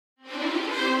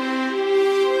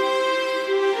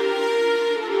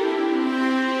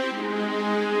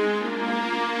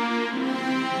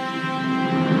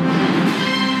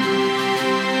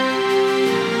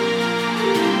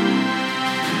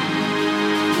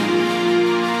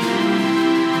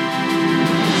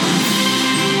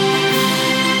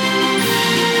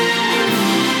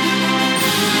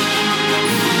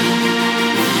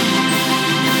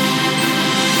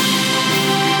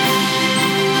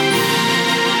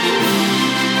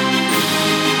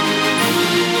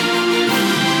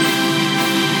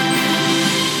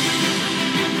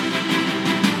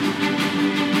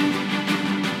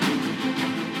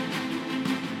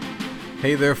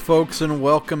Hey there, folks, and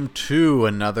welcome to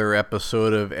another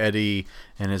episode of Eddie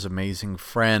and his amazing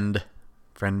friend.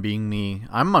 Friend being me.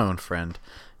 I'm my own friend.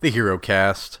 The Hero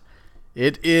Cast.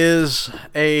 It is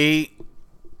a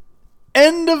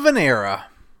end of an era.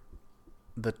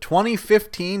 The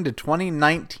 2015 to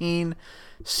 2019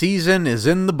 season is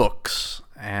in the books,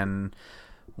 and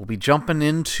we'll be jumping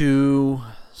into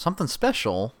something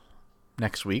special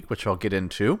next week, which I'll get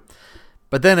into.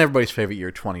 But then everybody's favorite year,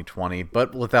 2020.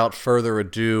 But without further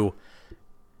ado,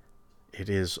 it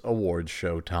is award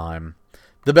show time.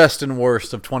 The best and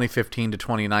worst of 2015 to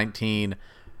 2019,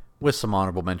 with some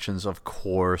honorable mentions, of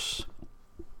course.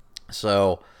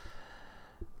 So,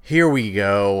 here we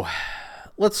go.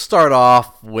 Let's start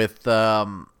off with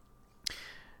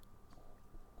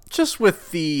just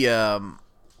with the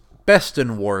best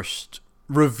and worst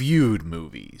reviewed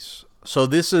movies. So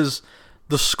this is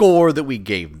the score that we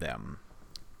gave them.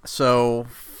 So,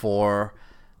 for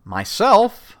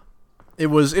myself, it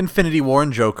was Infinity War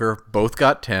and Joker. Both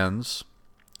got 10s.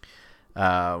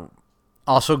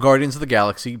 Also, Guardians of the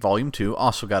Galaxy, Volume 2,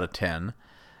 also got a 10.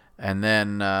 And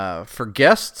then, for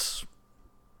guests,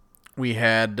 we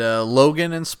had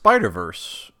Logan and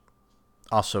Spider-Verse.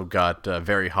 Also got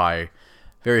very high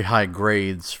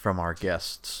grades from our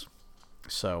guests.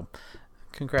 So,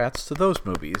 congrats to those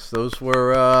movies. Those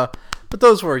were... But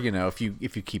those were, if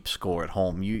you keep score at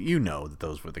home, you know that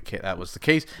that was the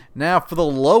case. Now for the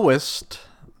lowest,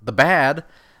 the bad,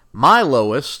 my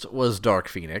lowest was Dark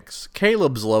Phoenix.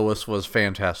 Caleb's lowest was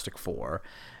Fantastic Four,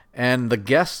 and the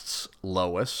guest's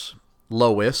lowest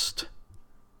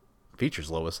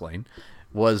features Lois Lane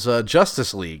was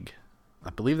Justice League.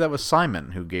 I believe that was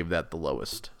Simon who gave that the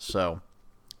lowest. So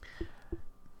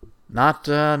not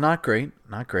great.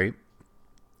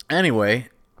 Anyway.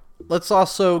 Let's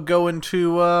also go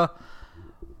into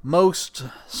most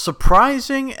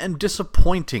surprising and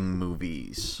disappointing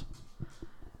movies.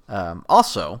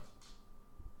 Actually,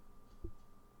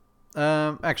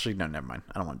 no, never mind.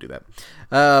 I don't want to do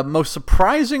that. Most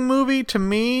surprising movie to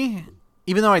me,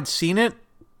 even though I'd seen it,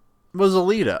 was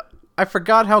Alita. I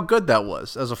forgot how good that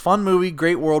was. As a fun movie,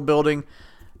 great world building.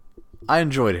 I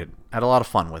enjoyed it. Had a lot of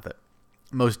fun with it.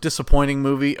 Most disappointing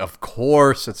movie, of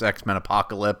course, it's X-Men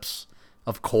Apocalypse.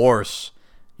 Of course.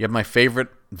 You have my favorite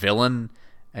villain,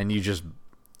 and you just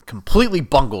completely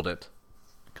bungled it.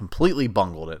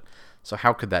 So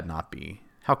how could that not be?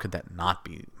 How could that not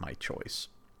be my choice?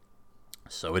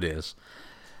 So it is.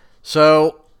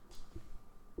 So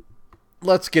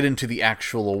let's get into the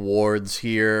actual awards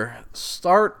here.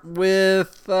 Start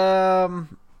with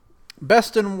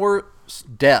Best and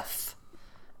Worst Death.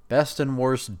 Best and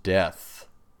Worst Death.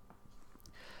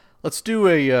 Let's do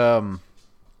a...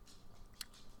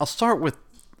 I'll start with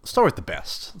the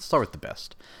best. Let's start with the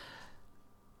best.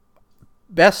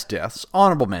 Best deaths,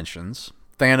 honorable mentions.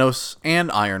 Thanos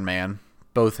and Iron Man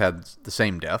both had the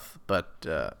same death, but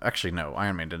actually no,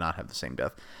 Iron Man did not have the same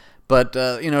death. But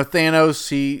Thanos,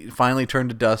 he finally turned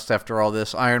to dust after all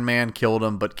this. Iron Man killed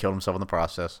him, but killed himself in the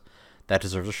process. That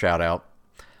deserves a shout out.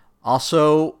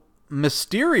 Also,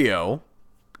 Mysterio,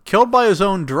 killed by his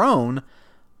own drone,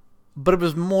 but it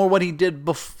was more what he did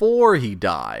before he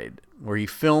died, where he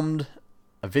filmed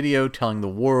a video telling the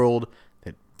world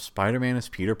that Spider-Man is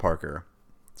Peter Parker.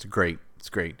 It's great.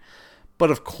 But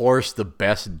of course, the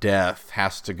best death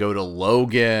has to go to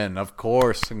Logan. Of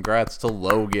course, congrats to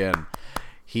Logan.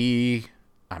 He,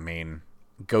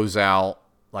 goes out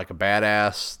like a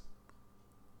badass.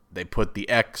 They put the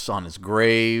X on his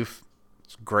grave.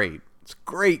 It's great. It's a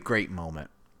great moment.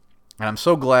 And I'm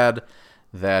so glad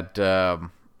that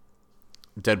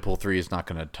Deadpool 3 is not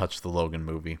going to touch the Logan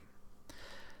movie.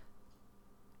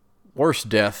 Worst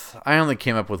death. I only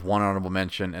came up with one honorable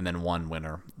mention and then one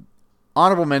winner.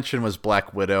 Honorable mention was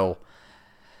Black Widow.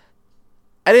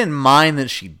 I didn't mind that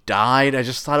she died. I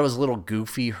just thought it was a little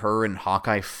goofy, her and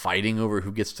Hawkeye fighting over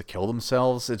who gets to kill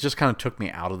themselves. It just kind of took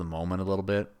me out of the moment a little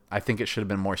bit. I think it should have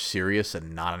been more serious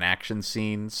and not an action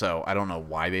scene, so I don't know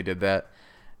why they did that.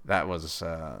 That was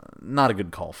not a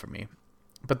good call for me.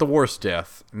 But the worst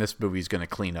death, and this movie's going to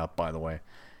clean up, by the way,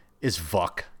 is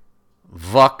Vuk.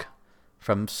 Vuk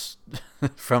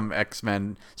from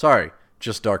X-Men. Sorry,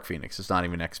 just Dark Phoenix. It's not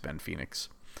even X-Men Phoenix.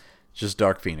 Just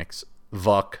Dark Phoenix.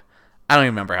 Vuk. I don't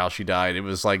even remember how she died. It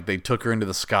was like they took her into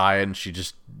the sky and she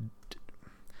just...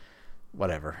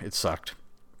 Whatever. It sucked.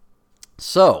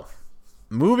 So,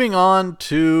 moving on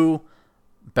to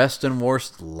Best and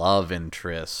Worst Love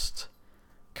Interest.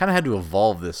 Kind of had to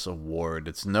evolve this award.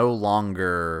 It's no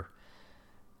longer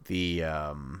the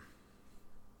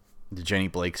Jenny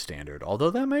Blake standard, although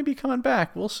that may be coming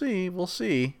back. We'll see.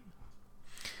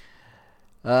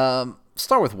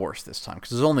 start with worst this time,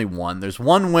 because there's only one. There's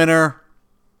one winner,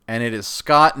 and it is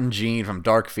Scott and Jean from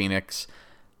Dark Phoenix.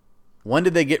 When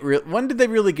did they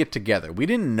really get together? We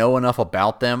didn't know enough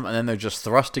about them, and then they're just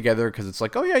thrust together because it's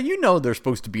like, oh yeah, you know they're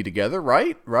supposed to be together,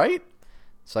 right? Right?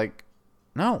 It's like,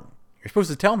 no, you're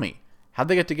supposed to tell me. How'd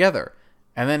they get together?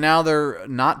 And then now they're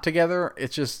not together.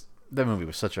 It's just, the movie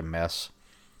was such a mess.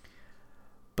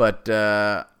 But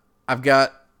I've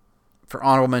got, for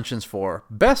honorable mentions for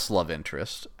best love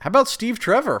interest, how about Steve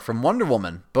Trevor from Wonder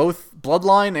Woman? Both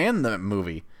Bloodline and the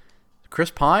movie. Chris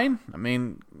Pine? I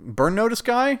mean, Burn Notice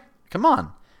guy? Come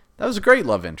on. That was a great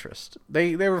love interest.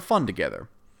 They were fun together.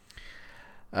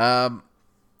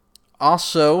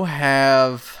 Also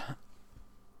have...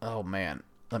 Oh, man.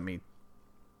 Let me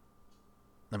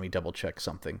double check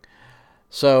something.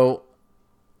 So...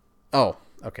 Oh,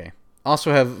 okay.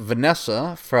 Also have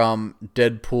Vanessa from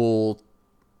Deadpool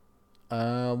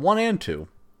 1 and 2.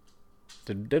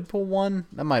 Did Deadpool 1?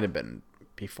 That might have been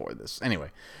before this.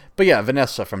 Anyway. But yeah,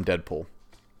 Vanessa from Deadpool.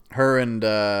 Her and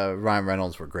Ryan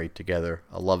Reynolds were great together.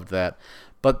 I loved that.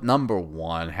 But number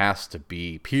one has to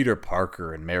be Peter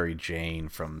Parker and Mary Jane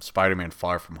from Spider-Man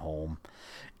Far From Home.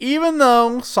 Even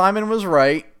though Simon was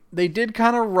right, they did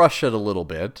kind of rush it a little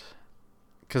bit.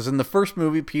 Because in the first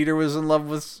movie, Peter was in love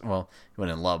with... Well, he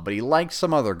wasn't in love, but he liked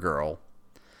some other girl.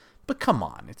 But come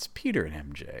on, it's Peter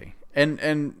and MJ.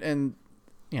 And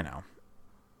you know...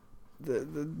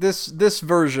 This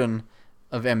version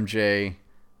of MJ...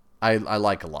 I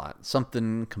like a lot.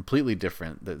 Something completely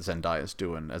different that Zendaya's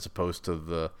doing as opposed to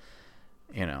the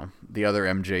other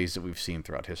MJs that we've seen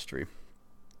throughout history.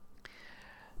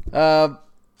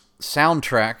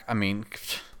 Soundtrack, I mean,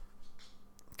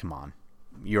 come on.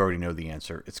 You already know the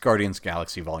answer. It's Guardians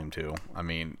Galaxy Volume 2. I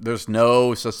mean, there's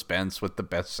no suspense with the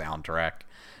best soundtrack.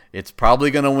 It's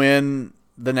probably going to win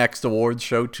the next awards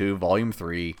show too, Volume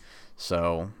 3.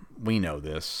 So, we know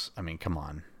this. I mean, come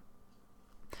on.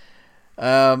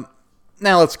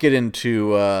 Now let's get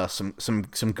into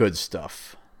some good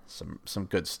stuff. Some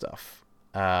good stuff.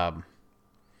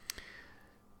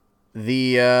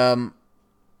 The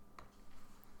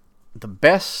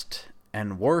best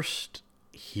and worst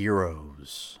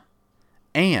heroes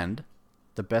and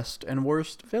the best and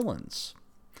worst villains.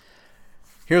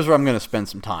 Here's where I'm going to spend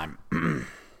some time.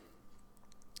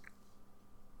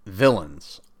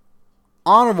 Villains.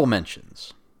 Honorable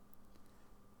mentions.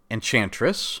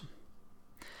 Enchantress.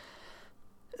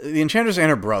 The Enchantress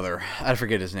and her brother, I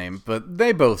forget his name, but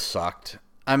they both sucked.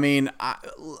 I mean,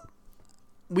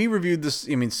 we reviewed this,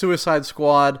 Suicide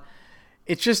Squad.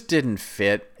 It just didn't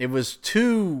fit. It was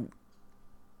too,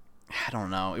 I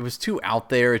don't know, it was too out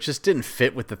there. It just didn't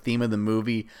fit with the theme of the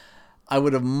movie. I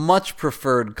would have much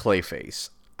preferred Clayface.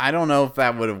 I don't know if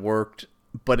that would have worked,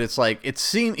 but it's like,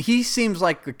 he seems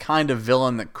like the kind of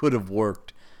villain that could have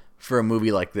worked for a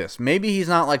movie like this. Maybe he's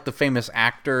not like the famous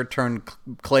actor turned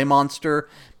clay monster.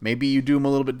 Maybe you do him a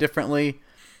little bit differently.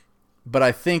 But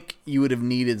I think you would have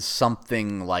needed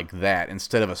something like that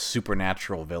instead of a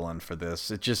supernatural villain for this.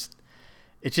 It just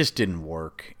didn't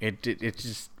work.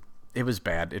 It was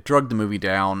bad. It drugged the movie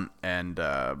down, and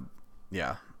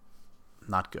yeah,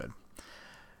 not good.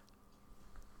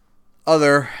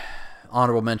 Other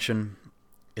honorable mention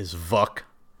is Vuk.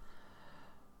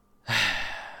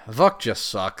 Vuk just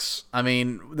sucks. I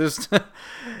mean,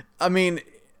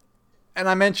 and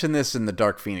I mentioned this in the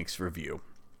Dark Phoenix review.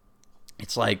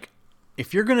 It's like,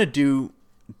 if you're going to do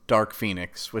Dark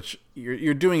Phoenix, which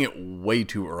you're doing it way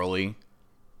too early,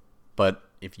 but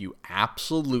if you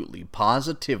absolutely,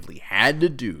 positively had to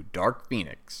do Dark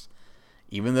Phoenix,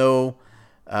 even though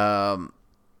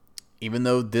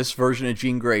this version of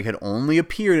Jean Grey had only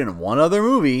appeared in one other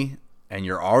movie, and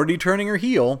you're already turning her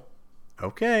heel,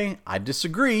 okay, I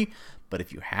disagree, but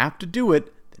if you have to do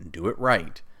it, then do it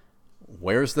right.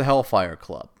 Where's the Hellfire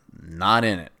Club? Not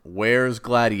in it. Where's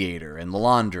Gladiator and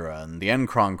Lilandra and the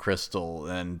Encron Crystal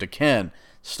and Daken?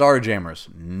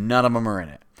 Starjammers? None of them are in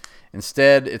it.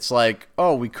 Instead, it's like,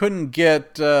 oh, we couldn't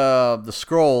get the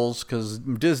Skrulls because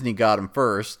Disney got them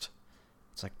first.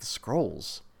 It's like, the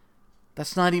Skrulls?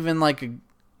 That's not even like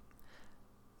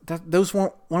those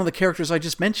weren't one of the characters I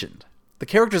just mentioned. The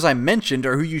characters I mentioned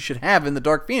are who you should have in the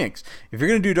Dark Phoenix. If you're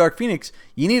going to do Dark Phoenix,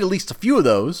 you need at least a few of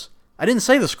those. I didn't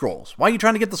say the Skrulls. Why are you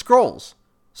trying to get the Skrulls?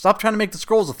 Stop trying to make the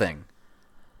Skrulls a thing.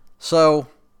 So,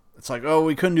 it's like, oh,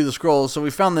 we couldn't do the Skrulls, so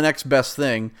we found the next best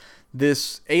thing.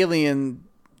 This alien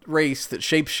race that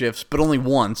shapeshifts, but only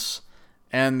once,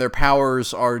 and their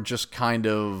powers are just kind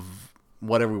of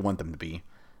whatever we want them to be.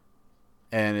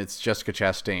 And it's Jessica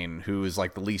Chastain, who is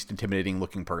like the least intimidating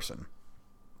looking person.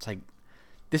 It's like,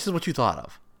 this is what you thought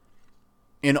of.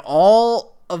 In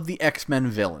all of the X-Men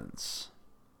villains,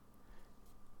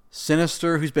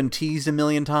 Sinister, who's been teased a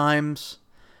million times.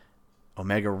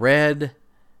 Omega Red.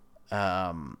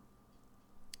 Sauron.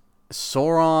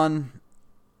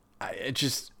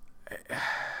 It's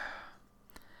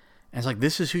like,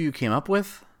 this is who you came up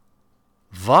with?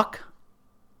 Vuk?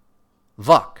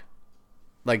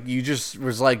 Like, you just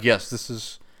was like, yes,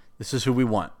 this is who we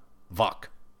want. Vuk.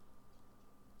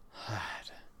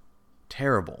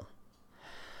 Terrible.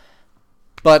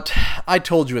 But I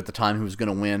told you at the time who was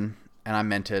going to win, and I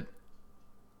meant it.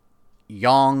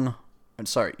 Yang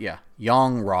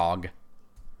Rog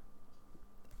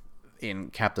in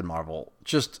Captain Marvel.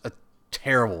 Just a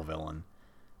terrible villain.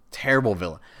 Terrible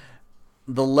villain.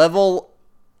 The level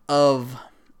of,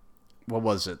 what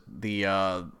was it? The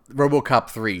RoboCop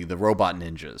 3, the robot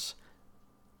ninjas.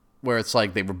 Where it's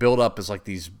like they were built up as like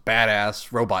these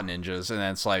badass robot ninjas, and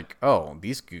then it's like, oh,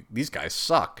 these guys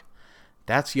suck.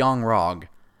 That's Yang Rog.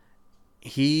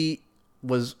 He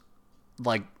was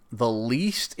like the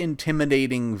least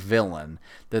intimidating villain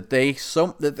that they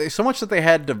so much that they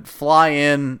had to fly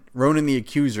in Ronan the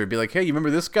Accuser and be like, hey, you remember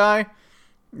this guy?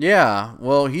 Yeah,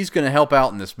 well, he's going to help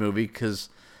out in this movie because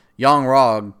Yang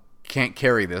Rog can't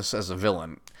carry this as a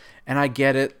villain. And I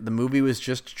get it. The movie was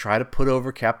just to try to put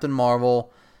over Captain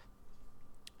Marvel,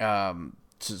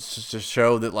 to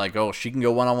show that, like, oh, she can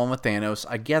go one-on-one with Thanos.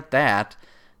 I get that.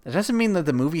 That doesn't mean that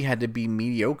the movie had to be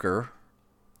mediocre,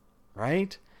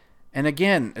 right? And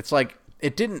again, it's like,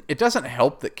 it doesn't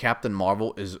help that Captain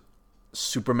Marvel is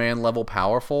Superman level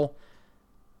powerful.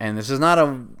 And this is not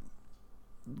a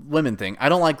women thing. I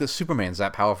don't like that Superman's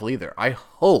that powerful either. I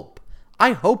hope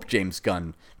James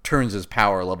Gunn turns his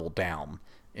power level down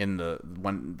in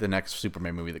the next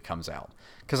Superman movie that comes out.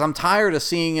 Because I'm tired of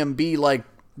seeing him be like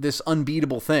this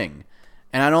unbeatable thing.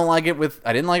 And I didn't like it with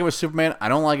Superman. I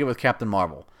don't like it with Captain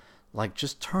Marvel. Like,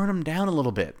 just turn him down a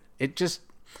little bit.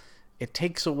 It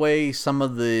takes away some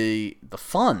of the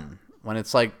fun when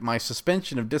it's like my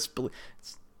suspension of disbelief.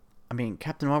 I mean,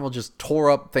 Captain Marvel just tore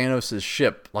up Thanos'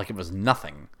 ship like it was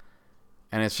nothing.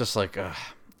 And it's just like, ugh,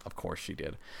 of course she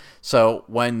did. So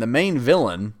when the main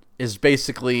villain is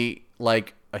basically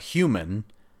like a human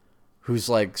who's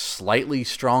like slightly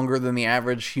stronger than the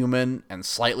average human and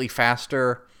slightly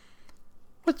faster,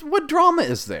 what drama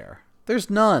is there? There's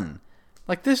none.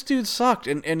 Like, this dude sucked,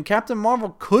 and Captain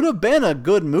Marvel could have been a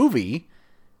good movie.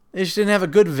 They just didn't have a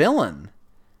good villain.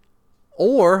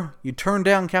 Or you turn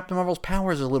down Captain Marvel's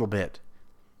powers a little bit.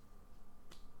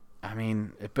 I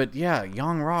mean, but yeah,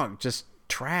 Yang Rog, just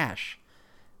trash.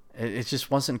 It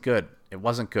just wasn't good. It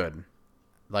wasn't good.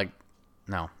 Like,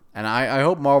 no. And I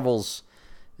hope Marvel's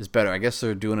is better. I guess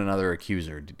they're doing another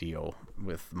Accuser deal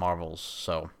with Marvel's,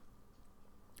 so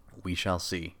we shall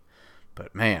see.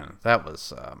 But man, that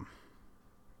was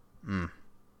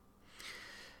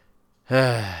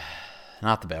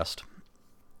not the best.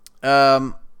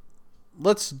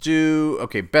 Let's do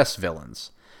best villains.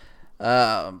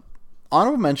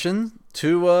 Honorable mention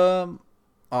to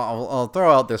I'll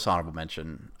throw out this honorable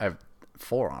mention. I have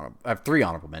 3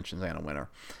 honorable mentions and a winner.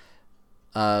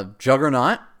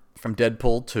 Juggernaut from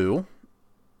Deadpool 2.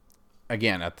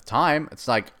 Again, at the time, it's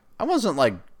like I wasn't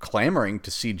like clamoring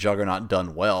to see Juggernaut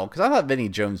done well because I thought Vinnie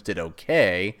Jones did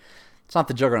okay. It's not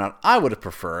the Juggernaut I would have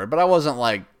preferred, but I wasn't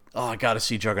like, oh, I got to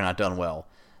see Juggernaut done well.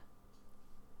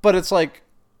 But it's like,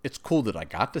 it's cool that I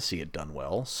got to see it done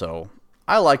well, so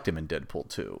I liked him in Deadpool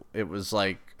 2. It was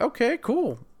like, okay,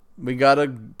 cool. We got a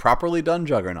properly done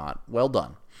Juggernaut. Well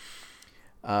done.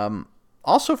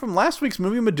 Also from last week's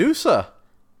movie, Medusa.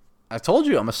 I told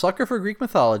you, I'm a sucker for Greek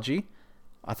mythology.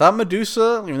 I thought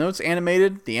Medusa, even though it's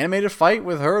animated, the animated fight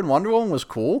with her and Wonder Woman was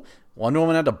cool. Wonder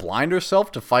Woman had to blind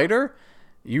herself to fight her.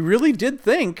 You really did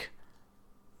think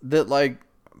that, like,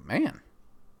 man,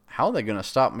 how are they going to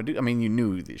stop Medusa? I mean, you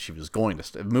knew that she was going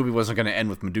to. The movie wasn't going to end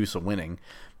with Medusa winning.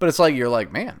 But it's like, you're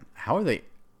like, man, how's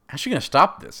she going to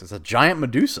stop this? It's a giant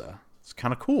Medusa. It's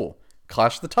kind of cool.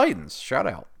 Clash of the Titans. Shout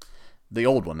out. The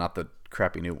old one, not the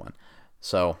crappy new one.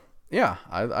 So, yeah,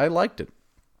 I liked it.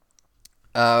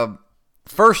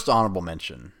 First honorable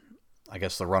mention, I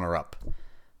guess the runner-up.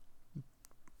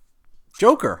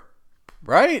 Joker,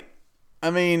 right?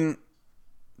 I mean,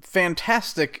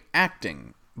 fantastic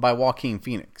acting by Joaquin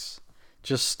Phoenix.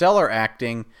 Just stellar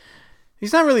acting.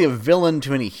 He's not really a villain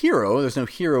to any hero. There's no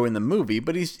hero in the movie,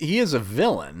 but he is a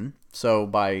villain. So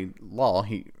by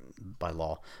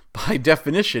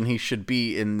definition, he should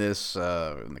be in this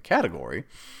in the category.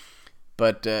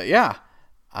 But yeah,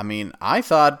 I mean, I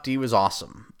thought he was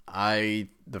awesome. The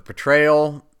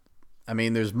portrayal. I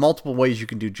mean, there's multiple ways you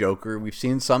can do Joker. We've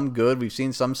seen some good. We've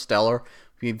seen some stellar.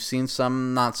 We've seen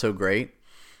some not so great.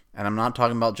 And I'm not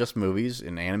talking about just movies,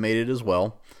 in animated as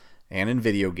well, and in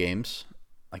video games.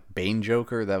 like Bane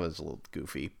Joker. That was a little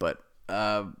goofy, but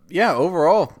yeah,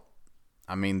 overall,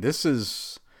 I mean, this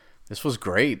was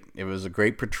great. It was a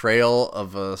great portrayal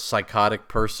of a psychotic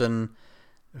person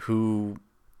who,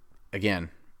 again,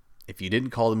 if you didn't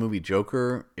call the movie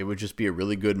Joker, it would just be a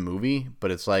really good movie, but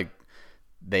it's like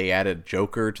they added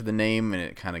Joker to the name and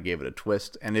it kind of gave it a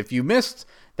twist. And if you missed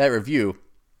that review,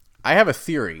 I have a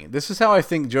theory. This is how I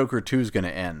think Joker 2 is going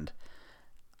to end.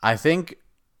 I think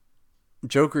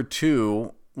Joker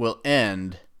 2 will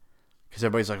end because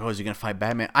everybody's like, oh, is he going to fight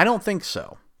Batman? I don't think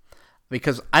so.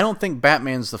 Because I don't think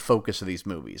Batman's the focus of these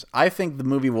movies. I think the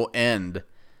movie will end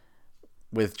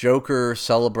with Joker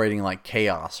celebrating like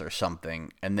chaos or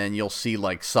something, and then you'll see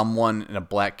like someone in a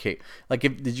black cape. Like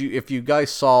if you guys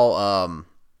saw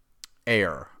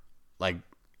Air, like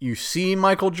you see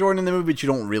Michael Jordan in the movie, but you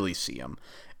don't really see him.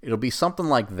 It'll be something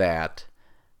like that,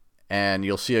 and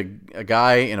you'll see a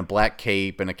guy in a black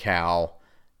cape and a cow,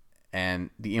 and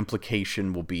the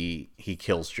implication will be he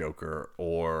kills Joker,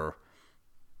 or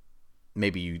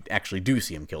maybe you actually do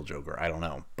see him kill Joker. I don't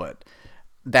know, but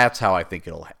that's how I think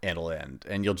it'll end,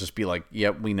 and you'll just be like,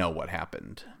 "Yep, we know what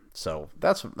happened." So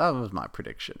that was my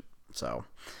prediction. So,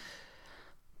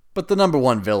 but the number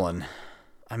one villain,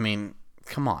 I mean,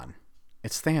 come on,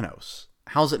 it's Thanos.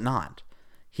 How's it not?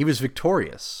 He was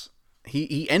victorious.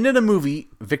 He ended a movie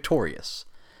victorious,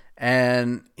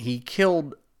 and he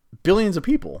killed billions of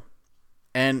people,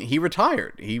 and he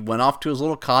retired. He went off to his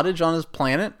little cottage on his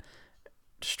planet,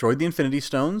 destroyed the Infinity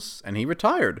Stones, and he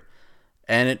retired.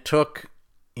 And it took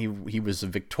he was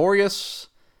victorious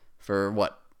for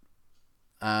what?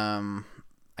 I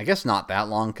guess not that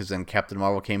long, because then Captain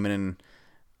Marvel came in and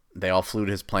they all flew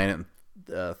to his planet,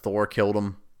 and Thor killed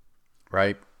him,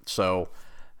 right? So,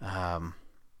 I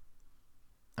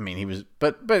mean, he was,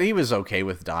 but he was okay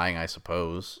with dying, I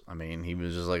suppose. I mean, he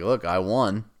was just like, look, I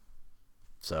won,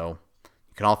 so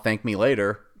you can all thank me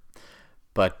later.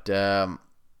 But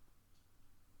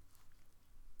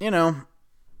you know,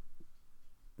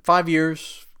 5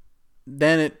 years,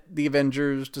 then the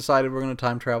Avengers decided we're going to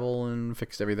time travel and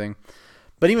fix everything.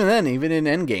 But even then, even in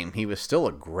Endgame, he was still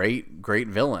a great, great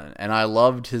villain. And I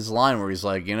loved his line where he's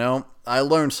like, I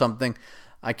learned something.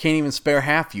 I can't even spare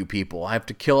half you people. I have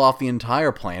to kill off the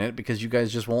entire planet because you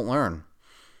guys just won't learn.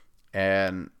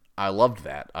 And I loved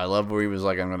that. I loved where he was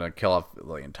like, I'm going to kill off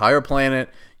the entire planet.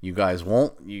 You guys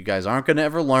aren't going to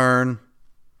ever learn.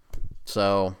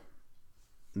 So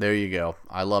there you go.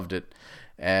 I loved it.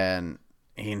 And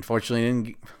he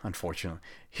unfortunately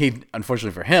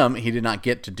for him, he did not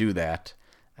get to do that,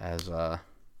 as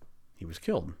he was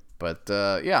killed. But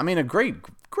yeah, I mean, a great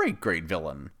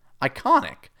villain.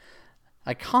 Iconic.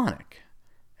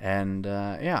 And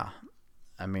yeah,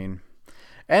 I mean,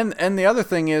 and the other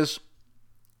thing is,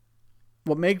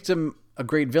 what makes him a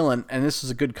great villain, and this is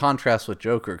a good contrast with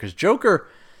Joker, because Joker,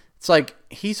 it's like,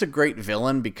 he's a great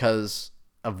villain because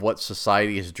of what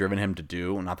society has driven him to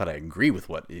do. Not that I agree with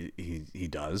what he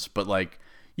does, but like,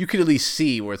 you could at least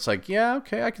see where it's like, yeah,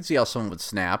 okay, I can see how someone would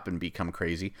snap and become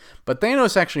crazy. But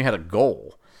Thanos actually had a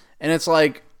goal. And it's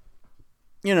like,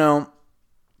 again,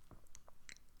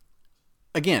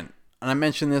 and I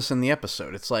mentioned this in the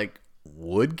episode, it's like,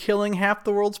 would killing half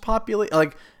the world's population,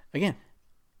 like, again,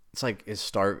 it's like,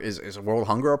 is world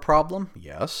hunger a problem?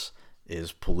 Yes.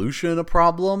 Is pollution a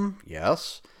problem?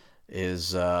 Yes.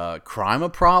 Is crime a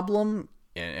problem?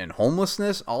 And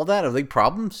homelessness, all that, are they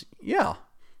problems? Yeah.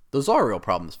 Those are real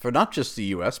problems for not just the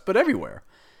U.S., but everywhere.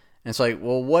 And it's like,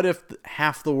 well, what if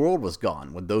half the world was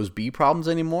gone? Would those be problems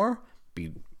anymore?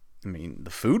 I mean,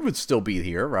 the food would still be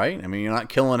here, right? I mean, you're not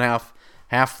killing half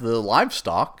the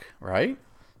livestock, right?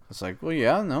 It's like, well,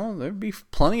 yeah, no, there'd be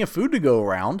plenty of food to go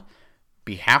around.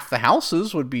 Half the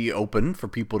houses would be open for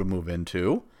people to move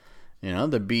into.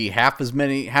 There'd be half as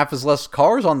less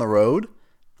cars on the road.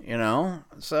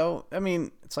 So I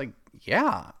mean, it's like,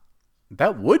 yeah,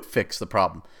 that would fix the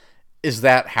problem. Is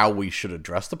that how we should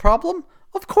address the problem?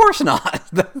 Of course not.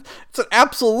 It's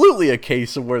absolutely a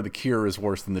case of where the cure is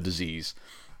worse than the disease.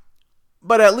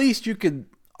 But at least you could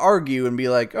argue and be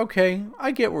like, okay,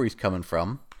 I get where he's coming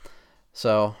from.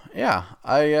 So yeah,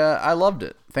 I loved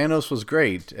it. Thanos was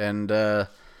great, and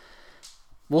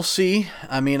we'll see.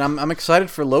 I mean, I'm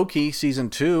excited for Loki season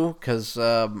 2 because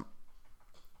like,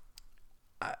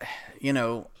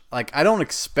 I don't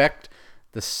expect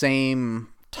the same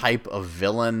type of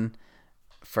villain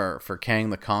for Kang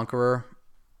the Conqueror.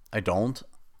 I don't.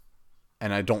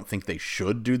 And I don't think they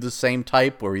should do the same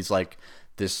type where he's like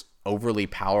this overly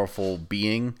powerful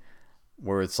being,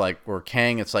 where it's like,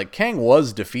 Kang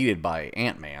was defeated by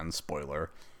Ant-Man, spoiler.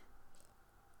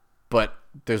 But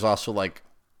there's also like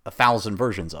 1,000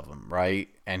 versions of him, right?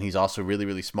 And he's also really,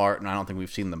 really smart, and I don't think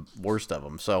we've seen the worst of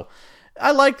him. So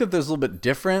I like that there's a little bit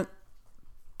different,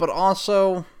 but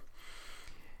also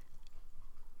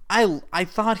I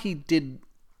thought he did.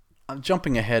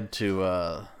 Jumping ahead to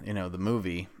the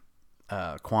movie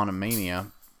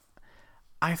Quantumania,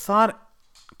 I thought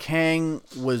Kang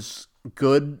was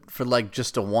good for like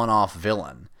just a one-off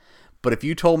villain. But if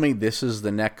you told me this is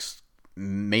the next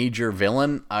major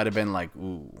villain, I'd have been like,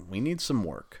 ooh, we need some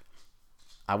work.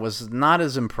 I was not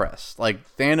as impressed.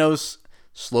 Like, Thanos'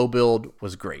 slow build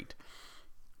was great.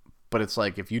 But it's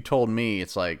like, if you told me,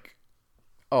 it's like,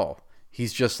 oh,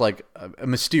 he's just like a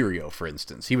Mysterio, for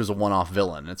instance. He was a one-off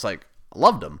villain. It's like, I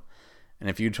loved him. And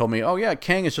if you told me, oh yeah,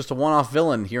 Kang is just a one-off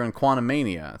villain here in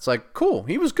Quantumania, it's like, cool,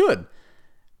 he was good.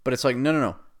 But it's like,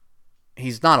 no.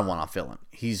 He's not a one-off villain.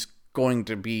 He's going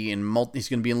to be in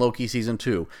Loki season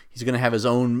 2. He's going to have his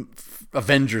own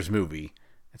Avengers movie.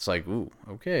 It's like, ooh,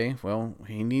 okay, well,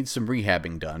 he needs some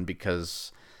rehabbing done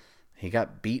because he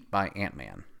got beat by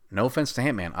Ant-Man. No offense to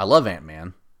Ant-Man. I love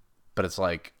Ant-Man. But it's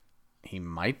like, he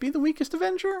might be the weakest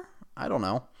Avenger? I don't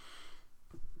know.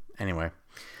 Anyway.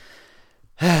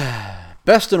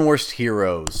 Best and worst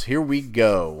heroes. Here we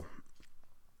go.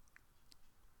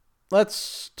 Let's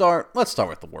start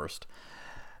with the worst.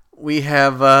 We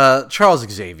have Charles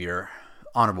Xavier,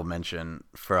 honorable mention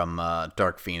from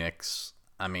Dark Phoenix.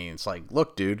 I mean, it's like,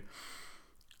 look, dude,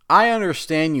 I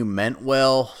understand you meant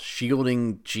well,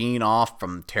 shielding Jean off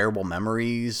from terrible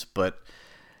memories, but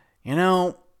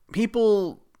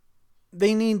people,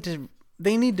 they need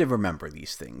to remember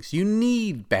these things. You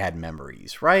need bad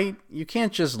memories, right? You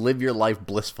can't just live your life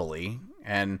blissfully.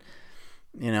 And,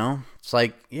 it's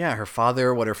like, yeah,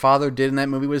 what her father did in that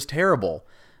movie was terrible.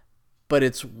 But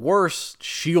it's worse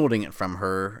shielding it from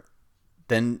her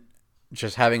than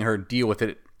just having her deal with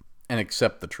it and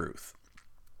accept the truth.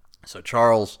 So,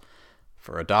 Charles,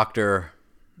 for a doctor,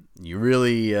 you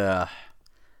really,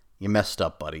 you messed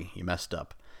up, buddy. You messed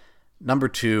up. Number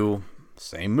 2,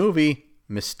 same movie,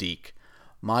 Mystique.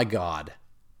 My God.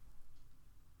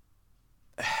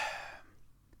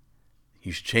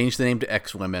 You should change the name to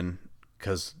X-Women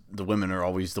because the women are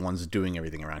always the ones doing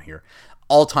everything around here.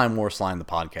 All-time worst line in the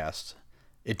podcast.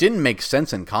 It didn't make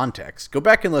sense in context. Go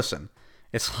back and listen.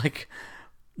 It's like,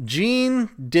 Jean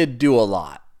did do a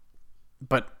lot,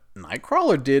 but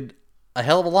Nightcrawler did a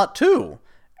hell of a lot too,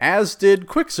 as did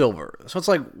Quicksilver. So it's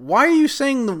like, why are you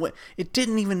saying it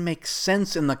didn't even make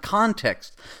sense in the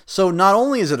context? So not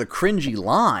only is it a cringy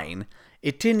line,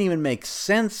 it didn't even make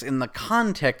sense in the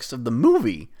context of the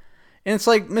movie. And it's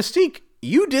like, Mystique,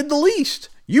 you did the least.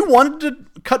 You wanted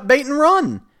to cut bait and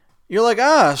run. You're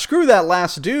like, screw that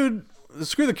last dude.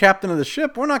 Screw the captain of the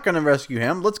ship. We're not going to rescue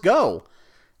him. Let's go.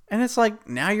 And it's like,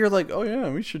 now you're like, oh yeah,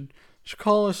 we should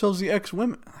call ourselves the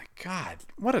X-Women. Like, God,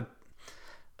 what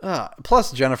a...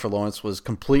 plus, Jennifer Lawrence was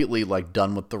completely like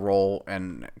done with the role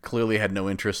and clearly had no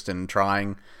interest in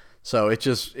trying. So it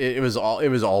was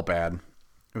all bad.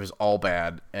 It was all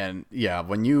bad. And yeah,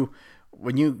 when you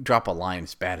drop a line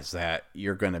as bad as that,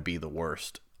 you're going to be the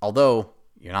worst. Although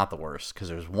you're not the worst because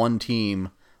there's one team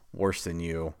worse than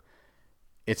you.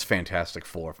 It's Fantastic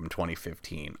Four from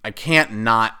 2015. I can't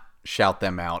not shout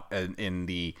them out in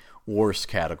the worst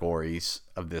categories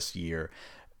of this year.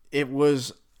 It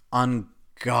was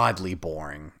ungodly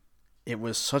boring. It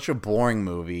was such a boring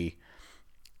movie.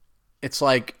 It's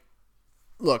like,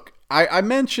 look, I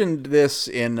mentioned this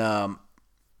in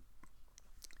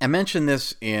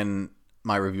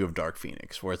my review of Dark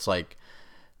Phoenix, where it's like,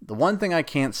 the one thing I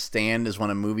can't stand is when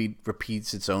a movie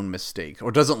repeats its own mistakes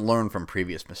or doesn't learn from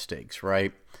previous mistakes,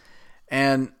 right?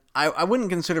 And I wouldn't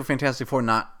consider Fantastic Four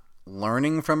not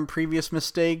learning from previous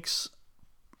mistakes.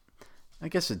 I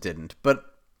guess it didn't. But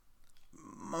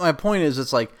my point is,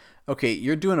 it's like, okay,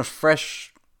 you're doing a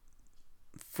fresh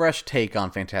take on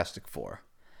Fantastic Four.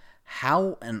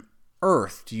 How on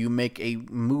earth do you make a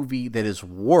movie that is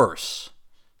worse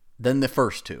than the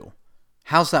first two?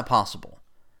 How's that possible?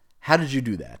 How did you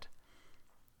do that?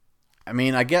 I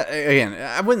mean,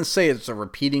 I wouldn't say it's a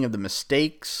repeating of the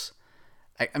mistakes.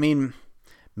 I mean,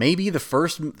 maybe the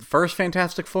first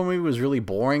Fantastic Four movie was really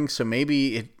boring, so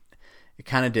maybe it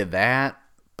kind of did that.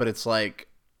 But it's like,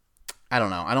 I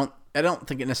don't know. I don't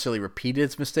think it necessarily repeated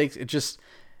its mistakes.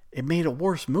 It made a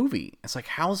worse movie. It's like,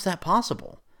 how is that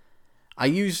possible? I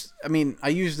used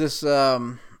this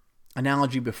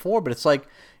analogy before, but it's like,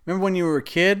 remember when you were a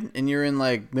kid and you're in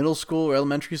like middle school or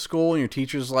elementary school and your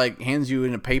teacher's like hands you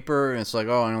in a paper and it's like,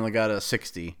 oh, I only got a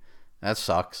 60. That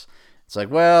sucks. It's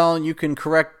like, well, you can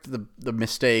correct the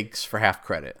mistakes for half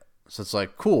credit. So it's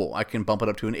like, cool, I can bump it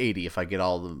up to an 80 if I get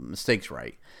all the mistakes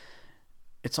right.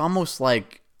 It's almost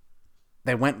like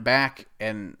they went back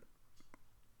and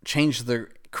changed the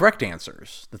correct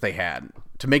answers that they had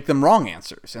to make them wrong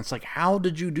answers. And it's like, how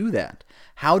did you do that?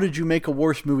 How did you make a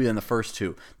worse movie than the first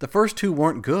two? The first two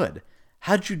weren't good.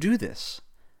 How did you do this?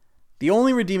 The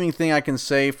only redeeming thing I can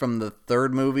say from the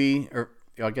third movie,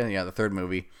 the third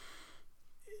movie,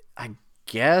 I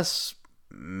guess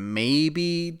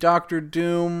maybe Doctor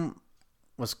Doom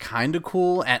was kind of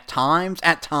cool at times.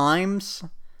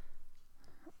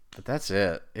 But that's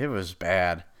it. It was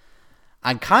bad.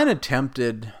 I'm kind of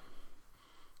tempted.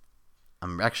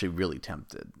 I'm actually really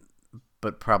tempted,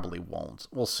 but probably won't.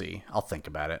 We'll see. I'll think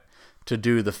about it. To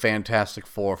do the Fantastic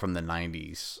Four from the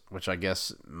 90s, which I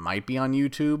guess might be on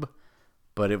YouTube,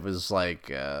 but it was like,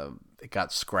 it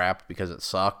got scrapped because it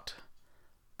sucked.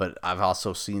 But I've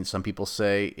also seen some people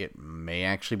say it may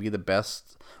actually be the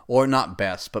best, or not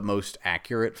best, but most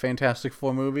accurate Fantastic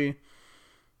Four movie.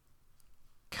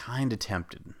 Kind of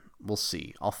tempted. We'll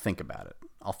see. I'll think about it.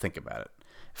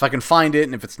 If I can find it,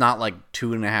 and if it's not like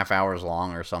 2.5 hours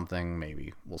long or something,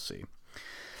 maybe. We'll see.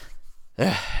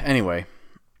 Anyway,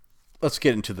 let's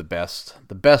get into the best.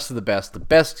 The best of the best. The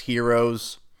best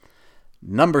heroes.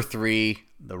 Number 3,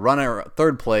 the runner,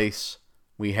 third place,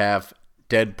 we have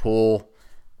Deadpool.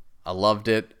 I loved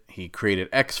it. He created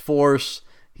X-Force.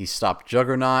 He stopped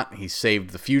Juggernaut. He saved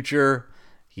the future.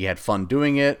 He had fun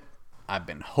doing it. I've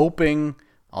been hoping,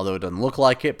 although it doesn't look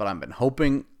like it, but I've been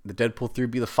hoping the Deadpool 3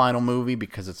 be the final movie,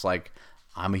 because it's like,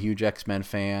 I'm a huge X-Men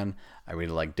fan. I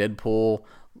really like Deadpool.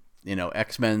 You know,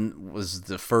 X-Men was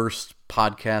the first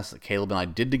podcast that Caleb and I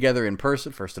did together in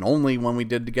person, first and only one we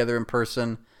did together in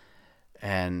person.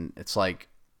 And it's like,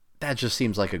 that just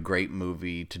seems like a great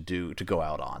movie to go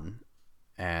out on.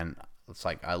 And it's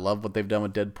like, I love what they've done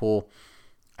with Deadpool.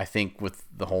 I think with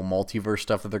the whole multiverse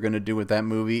stuff that they're going to do with that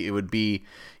movie, it would be,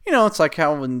 it's like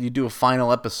how when you do a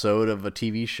final episode of a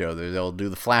TV show, they'll do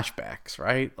the flashbacks,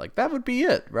 right? Like, that would be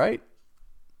it, right?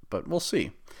 But we'll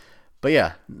see. But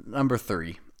yeah, number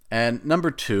 3. And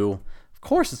number 2, of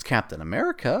course, it's Captain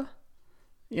America.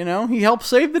 He helped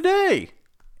save the day.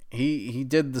 He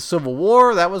did the Civil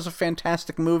War. That was a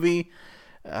fantastic movie.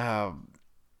 He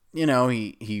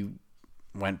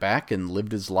went back and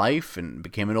lived his life and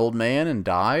became an old man and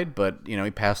died, but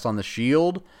he passed on the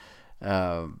shield.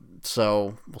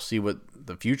 So we'll see what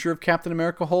the future of Captain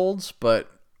America holds. But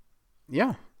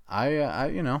yeah,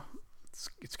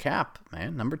 it's Cap,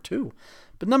 man, number 2.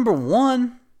 But number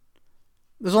 1,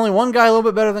 there's only one guy a little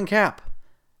bit better than Cap,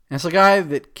 and it's a guy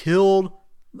that killed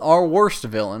our worst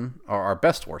villain, or our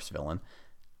best worst villain.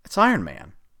 It's Iron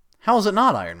Man. How is it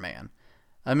not Iron Man?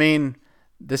 I mean,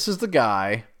 this is the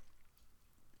guy.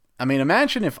 I mean,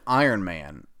 imagine if Iron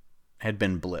Man had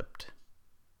been blipped.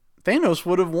 Thanos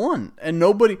would have won. And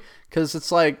nobody, because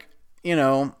it's like,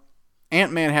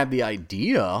 Ant-Man had the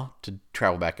idea to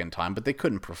travel back in time, but they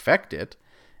couldn't perfect it.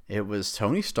 It was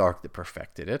Tony Stark that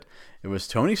perfected it. It was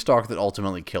Tony Stark that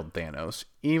ultimately killed Thanos,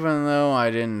 even though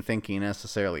I didn't think he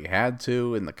necessarily had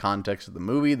to in the context of the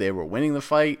movie. They were winning the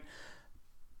fight.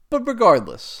 But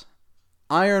regardless,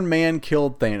 Iron Man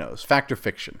killed Thanos. Fact or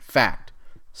fiction? Fact.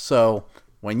 So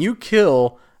when you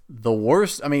kill the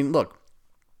worst, I mean, look,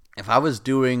 if I was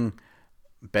doing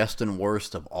best and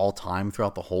worst of all time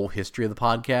throughout the whole history of the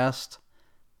podcast,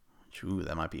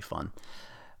 that might be fun.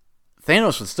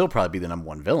 Thanos would still probably be the number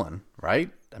 1 villain,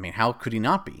 right? I mean, how could he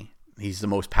not be? He's the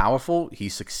most powerful. He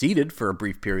succeeded for a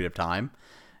brief period of time.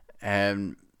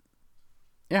 And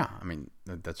yeah, I mean,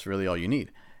 that's really all you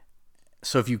need.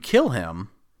 So if you kill him,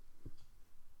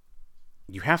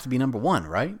 you have to be number 1,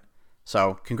 right?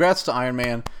 So congrats to Iron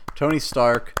Man, Tony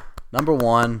Stark, number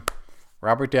 1,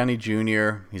 Robert Downey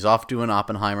Jr. He's off doing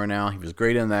Oppenheimer now. He was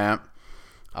great in that.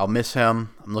 I'll miss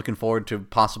him. I'm looking forward to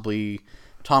possibly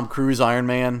Tom Cruise Iron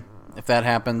Man, if that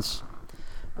happens.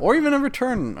 Or even a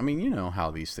return. I mean, you know how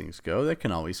these things go. They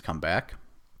can always come back.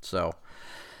 So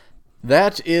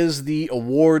that is the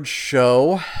awards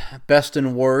show, best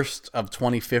and worst of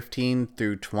 2015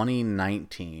 through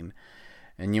 2019.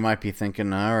 And you might be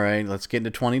thinking, all right, let's get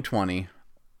into 2020.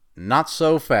 Not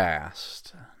so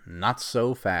fast. Not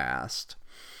so fast.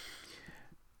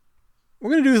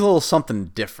 We're going to do a little something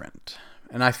different.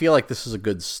 And I feel like this is a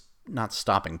good, not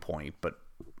stopping point, but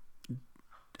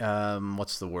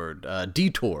what's the word?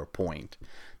 Detour point.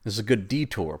 This is a good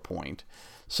detour point.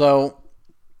 So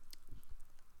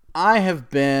I have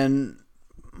been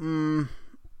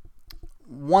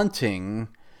wanting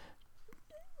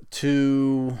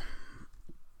to,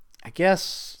 I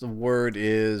guess the word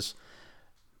is,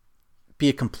 be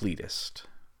a completist.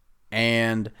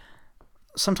 And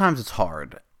sometimes it's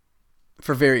hard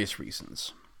for various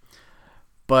reasons.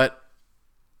 But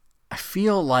I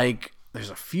feel like there's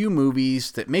a few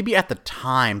movies that maybe at the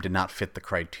time did not fit the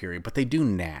criteria, but they do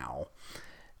now.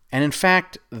 And in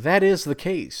fact, that is the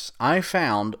case. I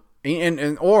found,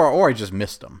 or I just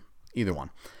missed them, either one.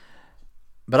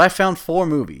 But I found 4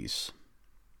 movies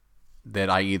that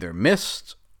I either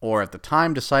missed or at the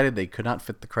time decided they could not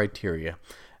fit the criteria.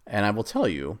 And I will tell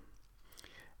you,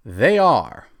 they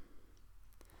are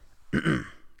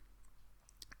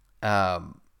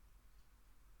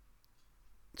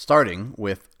starting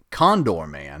with Condor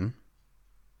Man,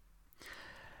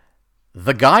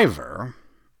 The Guyver.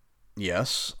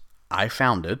 Yes, I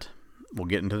found it. We'll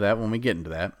get into that when we get into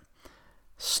that.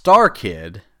 Star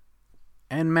Kid,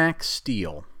 and Max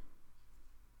Steel.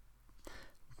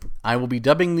 I will be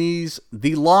dubbing these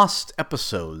the lost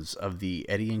episodes of the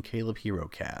Eddie and Caleb Hero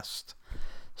Cast.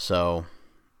 So,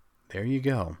 there you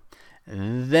go.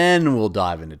 And then we'll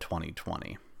dive into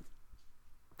 2020.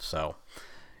 So,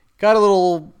 got a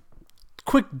little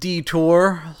quick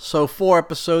detour. So, 4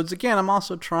 episodes. Again, I'm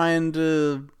also trying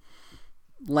to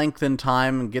lengthen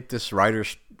time and get this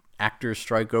writer-actor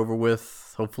strike over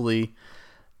with. Hopefully,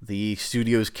 the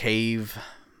studios cave.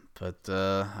 But,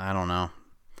 I don't know.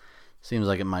 Seems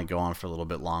like it might go on for a little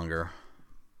bit longer.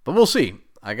 But we'll see.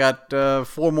 I got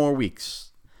 4 more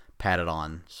weeks padded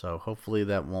on. So hopefully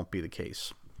that won't be the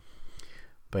case.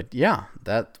 But yeah,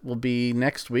 that will be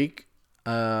next week.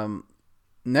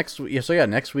 Next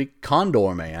week,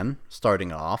 Condor Man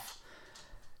starting off.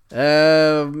 You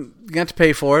have to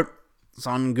pay for it. It's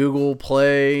on Google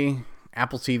Play,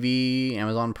 Apple TV,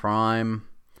 Amazon Prime.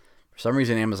 For some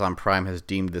reason, Amazon Prime has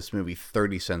deemed this movie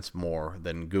 30 cents more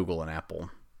than Google and Apple.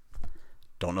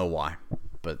 Don't know why,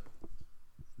 but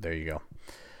there you go.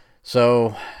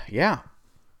 So, yeah.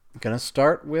 I'm going to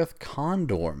start with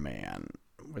Condor Man,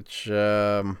 which,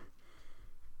 okay,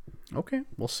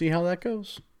 we'll see how that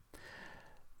goes.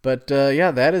 But,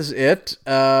 yeah, that is it.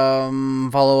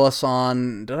 Follow us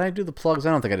on, did I do the plugs?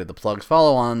 I don't think I did the plugs.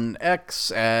 Follow on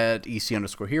X at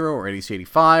EC_Hero or at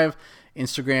EC85.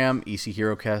 Instagram,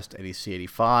 ECHeroCast at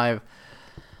EC85.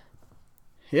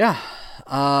 Yeah,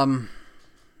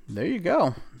 there you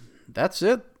go. That's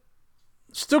it.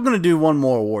 Still going to do one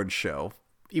more awards show.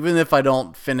 Even if I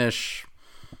don't finish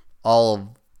all of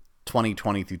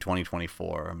 2020 through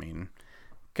 2024. I mean,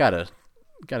 gotta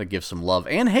give some love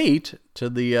and hate to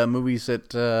the movies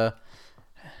that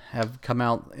have come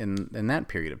out in that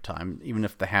period of time. Even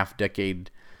if the half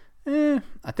decade, I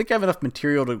think I have enough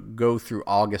material to go through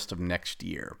August of next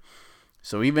year.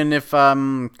 So even if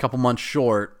I'm a couple months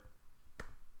short,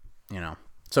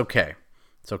 it's okay.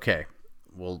 It's okay.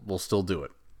 We'll still do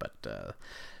it. But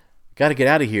got to get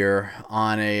out of here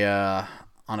on a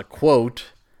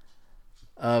quote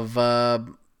of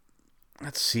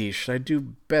let's see, should I do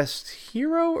best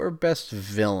hero or best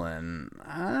villain?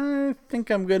 I think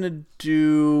I'm gonna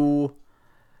do.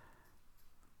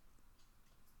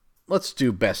 Let's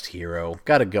do best hero.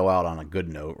 Got to go out on a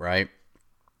good note, right?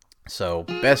 So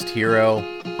best hero,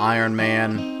 Iron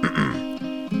Man.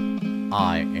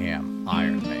 I am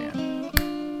Iron Man.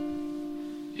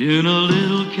 In a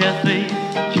little cafe,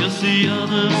 just the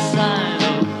other side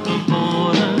of the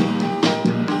border,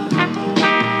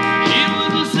 he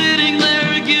was sitting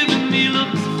there giving me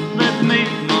looks that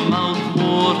made my mouth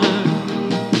water.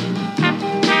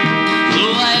 So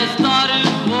I started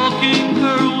walking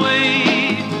her way.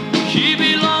 She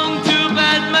belonged to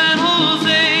Batman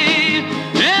Jose,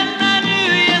 and I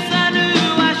knew, yes I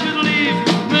knew I should leave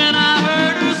when I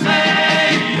heard her say,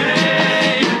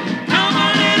 hey, come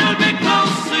a little bit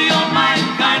closer, you're my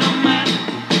kind of man,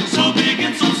 so big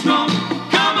and so strong.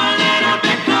 Come a little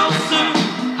bit closer,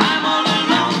 I'm all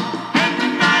alone, and the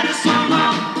night is so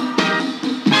long.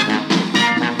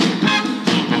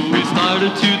 So we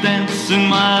started to dance in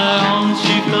my arms,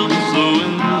 she felt so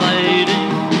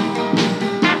inviting.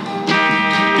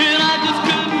 And I just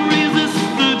couldn't resist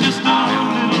her, just a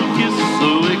little kiss, so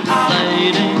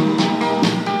exciting.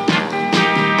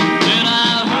 Then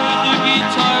I heard the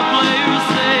guitar player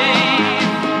say,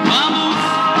 vamos,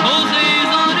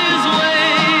 Jose's on his way.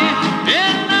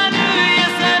 And I knew,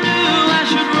 yes I knew I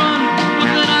should run, but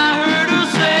then I heard her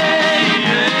say,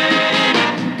 hey,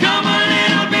 come a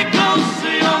little bit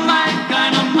closer, you're my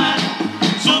kind of man,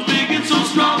 so big and so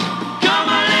strong. Come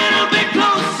a little bit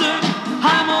closer,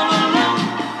 I'm all alone,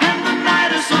 and the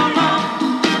night is so long.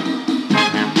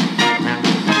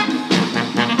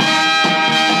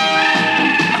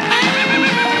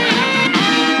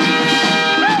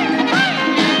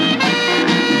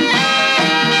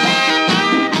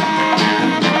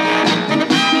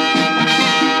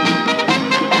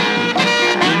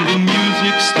 And the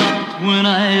music stopped when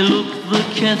I looked, the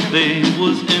cafe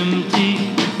was empty.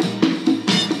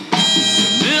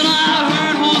 Then I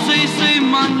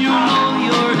man, you know